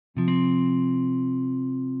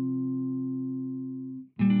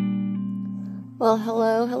Well,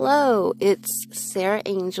 hello. It's Sarah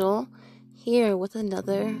Angel here with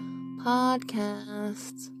another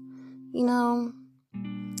podcast. You know,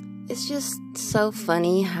 it's just so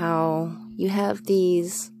funny how you have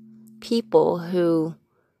these people who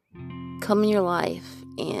come in your life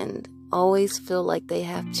and always feel like they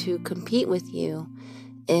have to compete with you.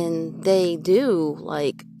 And they do,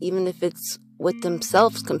 like, even if it's with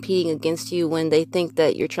themselves competing against you when they think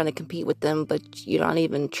that you're trying to compete with them, but you're not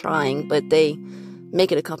even trying, but they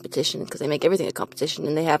make it a competition because they make everything a competition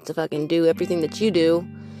and they have to fucking do everything that you do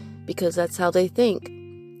because that's how they think.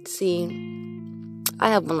 See,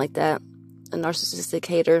 I have one like that, a narcissistic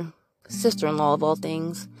hater, sister-in-law of all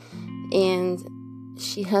things, and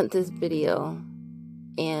she had this video,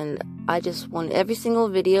 and I just want every single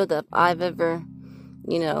video that I've ever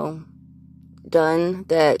done,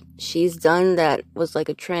 that she's done, that was like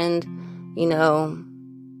a trend,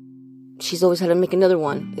 she's always had to make another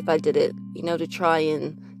one if I did it, to try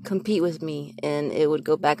and compete with me, and it would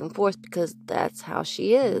go back and forth because that's how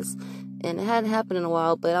she is. And it hadn't happened in a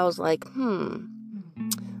while, but I was like,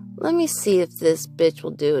 let me see if this bitch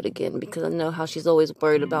will do it again, because I know how she's always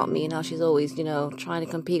worried about me and how she's always, trying to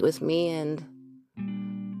compete with me. And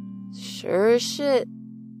sure as shit,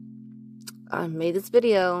 I made this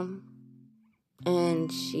video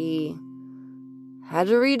and she had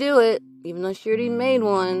to redo it, even though she already made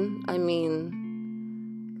one. I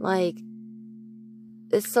mean, like,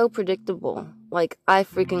 it's so predictable. Like, I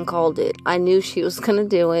freaking called it. I knew she was gonna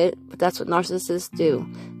do it, but that's what narcissists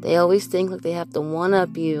do. They always think like they have to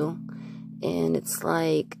one-up you, and it's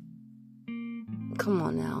like, come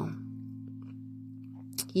on now.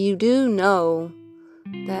 You do know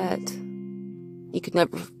that you could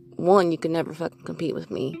never fucking compete with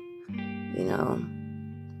me.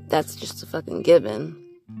 That's just a fucking given.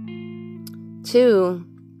 2,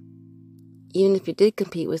 even if you did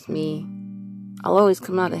compete with me, I'll always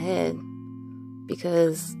come out ahead,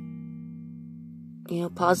 because,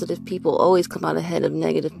 positive people always come out ahead of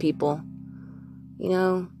negative people.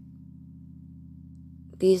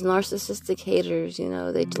 These narcissistic haters,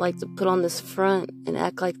 they like to put on this front and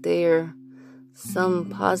act like they're some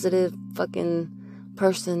positive fucking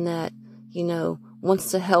person that,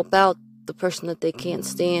 wants to help out the person that they can't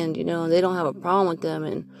stand, and they don't have a problem with them,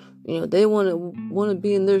 and, they want to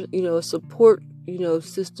be in their, support,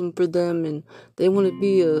 system for them, and they want to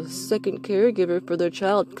be a second caregiver for their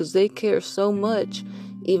child because they care so much,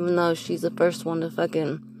 even though she's the first one to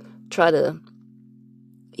fucking try to,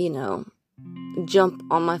 jump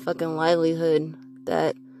on my fucking livelihood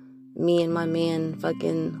that me and my man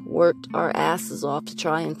fucking worked our asses off to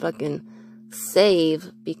try and fucking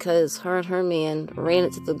save, because her and her man ran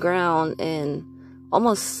it to the ground and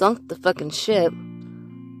almost sunk the fucking ship.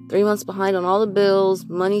 3 months behind on all the bills,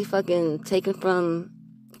 money fucking taken from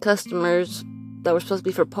customers that were supposed to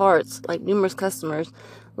be for parts, like numerous customers.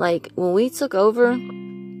 Like, when we took over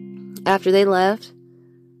after they left,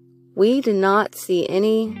 we did not see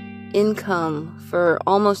any income for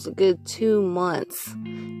almost a good 2 months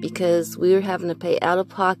because we were having to pay out of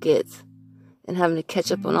pocket and having to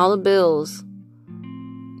catch up on all the bills,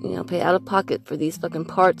 pay out of pocket for these fucking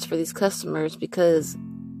parts for these customers because,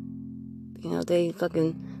 they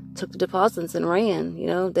fucking took the deposits and ran,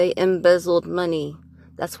 they embezzled money.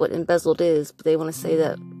 That's what embezzled is, but they want to say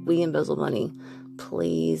that we embezzle money.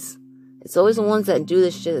 Please. It's always the ones that do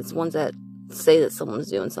this shit. It's the ones that say that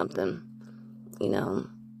someone's doing something.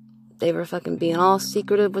 They were fucking being all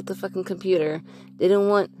secretive with the fucking computer. They didn't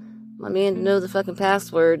want my man to know the fucking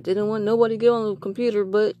password. Didn't want nobody to get on the computer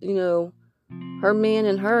but, her man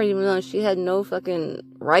and her, even though she had no fucking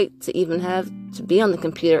right to even have to be on the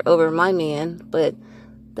computer over my man. But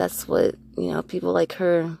that's what, people like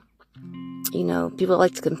her, people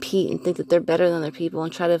like to compete and think that they're better than other people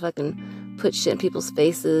and try to fucking put shit in people's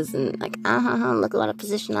faces and like, look at what a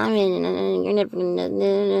position I'm in, and you're never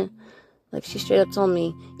gonna, like, she straight up told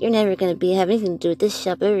me, you're never gonna have anything to do with this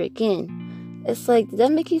shop ever again. It's like, did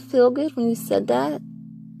that make you feel good when you said that?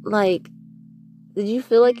 Like, did you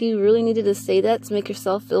feel like you really needed to say that to make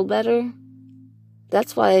yourself feel better?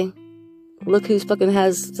 That's why, look who's fucking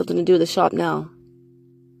has something to do with the shop now.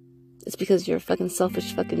 It's because you're a fucking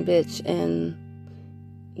selfish fucking bitch, and,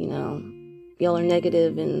 y'all are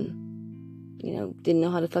negative and, didn't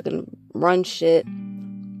know how to fucking run shit.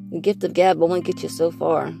 The gift of gab won't get you so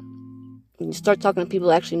far. When you start talking to people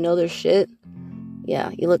who actually know their shit, yeah,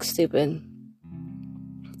 you look stupid.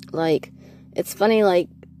 Like, it's funny, like,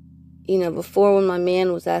 before, when my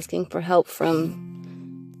man was asking for help from,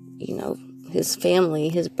 his family,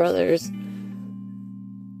 his brothers,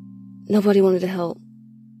 nobody wanted to help.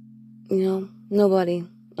 Nobody.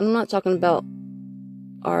 And I'm not talking about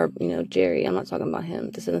Or, Jerry. I'm not talking about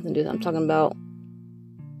him. This has nothing to do with it. I'm talking about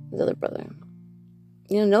his other brother.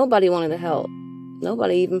 Nobody wanted to help.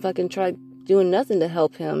 Nobody even fucking tried doing nothing to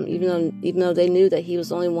help him, even though they knew that he was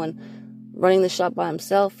the only one running the shop by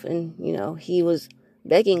himself, and he was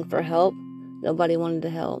begging for help. Nobody wanted to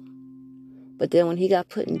help. But then when he got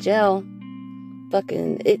put in jail,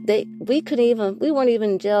 we weren't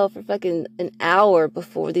even in jail for fucking an hour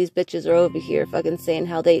before these bitches are over here fucking saying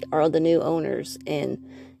how they are the new owners, and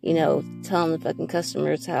telling the fucking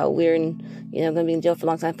customers how we're gonna be in jail for a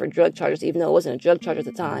long time for drug charges, even though it wasn't a drug charge at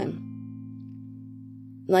the time.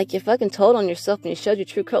 Like, you fucking told on yourself and you showed your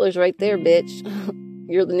true colors right there, bitch.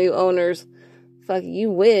 You're the new owners. Fuck, you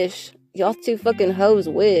wish. Y'all two fucking hoes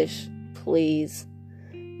wish. Please.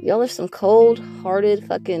 Y'all are some cold-hearted,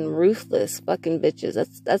 fucking ruthless fucking bitches.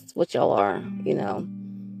 That's what y'all are,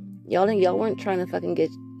 Y'all weren't trying to fucking get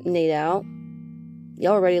Nate out.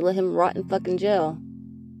 Y'all were ready to let him rot in fucking jail.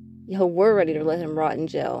 Y'all were ready to let him rot in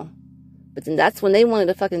jail. But then that's when they wanted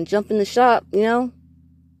to fucking jump in the shop, When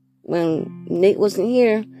Nate wasn't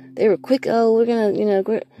here, they were quick, we're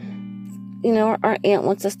gonna, our aunt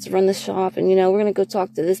wants us to run the shop, and, we're gonna go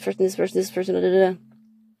talk to this person, da, da, da.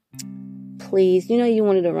 Please, you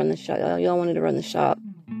wanted to run the shop. Y'all wanted to run the shop.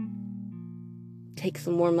 Take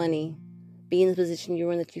some more money. Be in the position you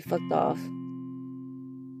were in that you fucked off.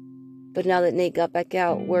 But now that Nate got back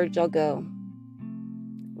out, where'd y'all go?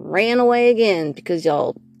 Ran away again because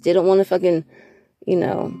y'all didn't want to fucking,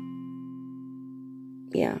 yeah.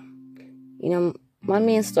 My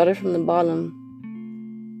man started from the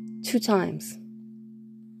bottom 2 times.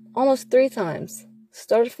 Almost 3 times.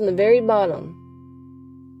 Started from the very bottom.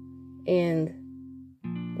 And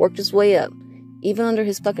worked his way up. Even under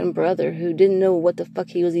his fucking brother, who didn't know what the fuck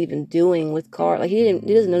he was even doing with cars. Like, he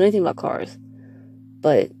doesn't know anything about cars.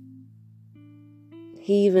 But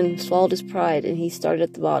he even swallowed his pride, and he started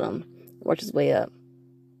at the bottom. Worked his way up.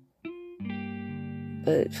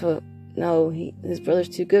 But his brother's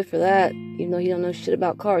too good for that. Even though he don't know shit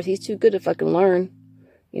about cars, he's too good to fucking learn.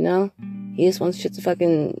 He just wants shit to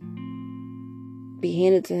fucking be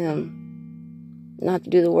handed to him. Not have to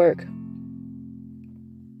do the work.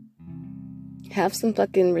 Have some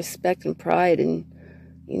fucking respect and pride and,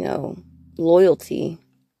 loyalty.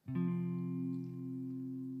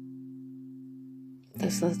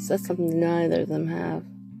 That's something that neither of them have.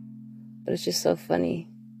 But it's just so funny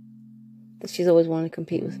that she's always wanted to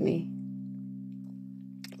compete with me.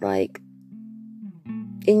 Like,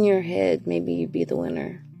 in your head, maybe you'd be the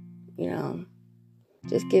winner.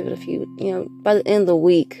 Just give it a few, by the end of the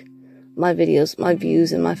week, my videos, my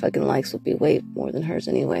views, and my fucking likes will be way more than hers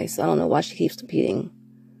anyway. So I don't know why she keeps competing.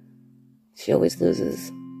 She always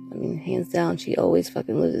loses. I mean, hands down, she always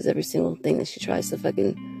fucking loses every single thing that she tries to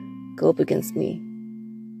fucking go up against me.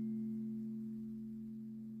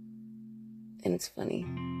 And it's funny.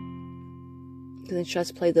 Because then she tries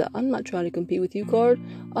to play the, I'm not trying to compete with you card.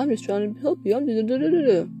 I'm just trying to help you.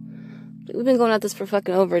 We've been going at this for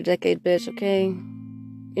fucking over a decade, bitch, okay?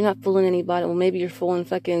 You're not fooling anybody. Well, maybe you're fooling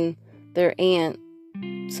fucking their aunt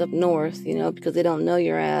up north, because they don't know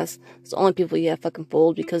your ass. It's the only people you have fucking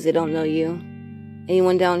fooled because they don't know you.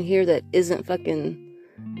 Anyone down here that isn't fucking,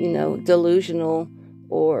 delusional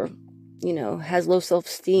or, has low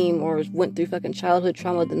self-esteem or went through fucking childhood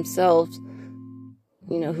trauma themselves,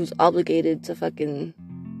 who's either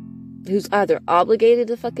obligated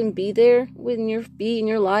to fucking be there be in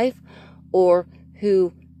your life, or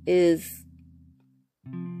who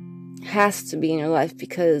has to be in your life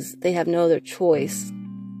because they have no other choice.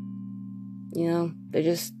 They're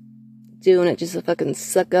just doing it just to fucking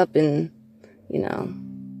suck up and,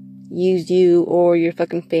 use you or your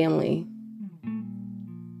fucking family.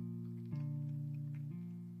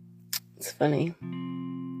 It's funny.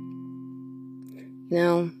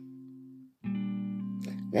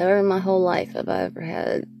 Never in my whole life have I ever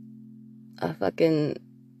had a fucking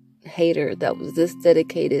hater that was this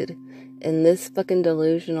dedicated and this fucking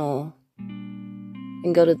delusional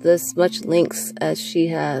and go to this much lengths as she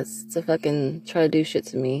has to fucking try to do shit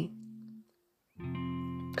to me.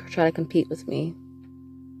 Or try to compete with me.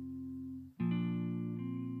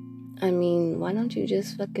 I mean, why don't you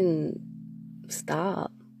just fucking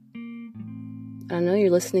stop? I know you're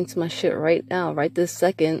listening to my shit right now, right this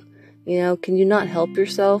second. Can you not help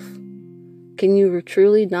yourself? Can you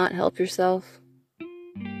truly not help yourself?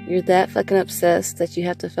 You're that fucking obsessed that you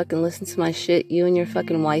have to fucking listen to my shit, you and your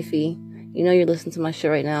fucking wifey. You're listening to my shit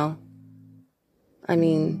right now. I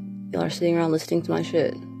mean, y'all are sitting around listening to my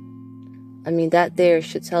shit. I mean, that there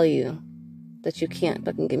should tell you that you can't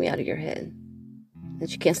fucking get me out of your head.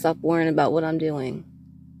 That you can't stop worrying about what I'm doing.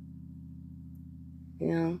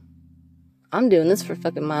 I'm doing this for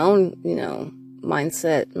fucking my own,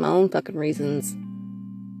 mindset, my own fucking reasons.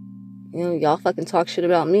 Y'all fucking talk shit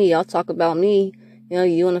about me. Y'all talk about me.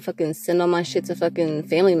 You want to fucking send all my shit to fucking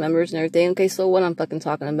family members and everything. Okay, so what? I'm fucking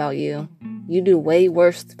talking about you. You do way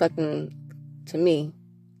worse fucking to me.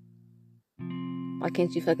 Why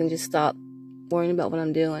can't you fucking just stop worrying about what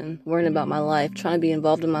I'm doing, worrying about my life, trying to be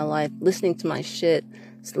involved in my life, listening to my shit,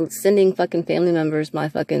 sending fucking family members my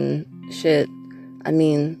fucking shit? I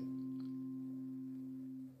mean,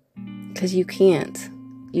 because you can't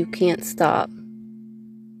stop.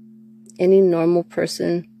 Any normal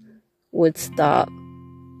person would stop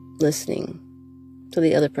listening to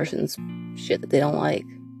the other person's shit that they don't like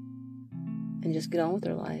and just get on with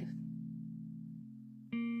their life.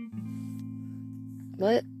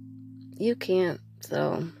 But you can't,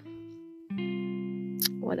 so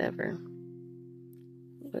whatever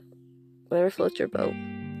floats your boat.